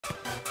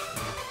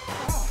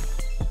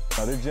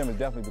This gym has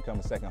definitely become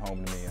a second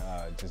home to me.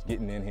 Just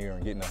getting in here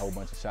and getting a whole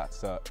bunch of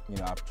shots up. You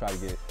know, I try to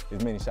get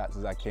as many shots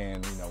as I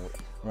can, you know,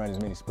 run as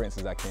many sprints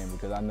as I can,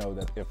 because I know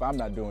that if I'm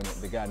not doing it,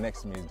 the guy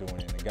next to me is doing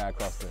it, and the guy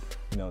across the,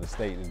 the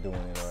state is doing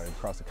it, or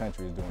across the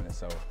country is doing it.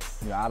 So,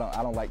 I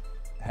don't like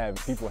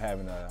people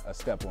having a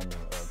step on me,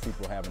 or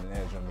people having an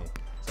edge on me.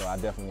 So I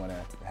definitely want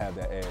to have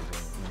that edge,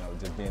 and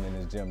just being in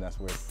this gym, that's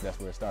where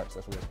it starts.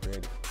 That's where it's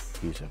created.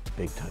 He's a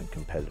big-time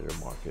competitor,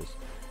 Marcus,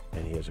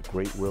 and he has a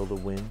great will to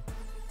win.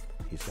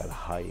 He's got a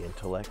high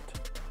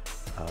intellect,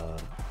 a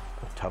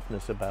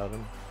toughness about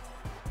him.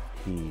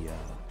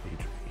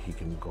 He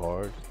can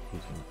guard, he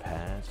can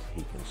pass,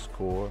 he can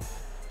score.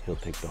 He'll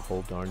take the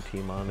whole darn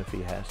team on if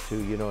he has to.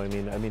 You know what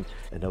I mean?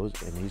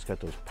 And he's got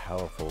those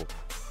powerful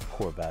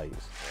core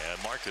values.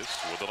 And Marcus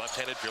with the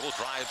left-handed dribble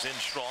drives in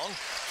strong,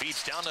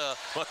 feeds down to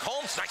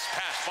McCombs. Nice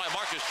pass by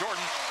Marcus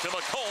Jordan to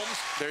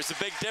McCombs. There's a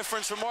big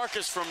difference from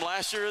Marcus from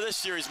last year to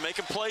this year. He's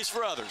making plays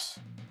for others.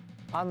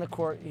 On the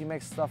court, he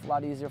makes stuff a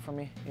lot easier for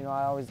me.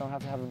 I always don't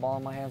have to have the ball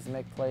in my hands to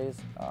make plays.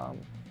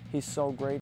 He's so great.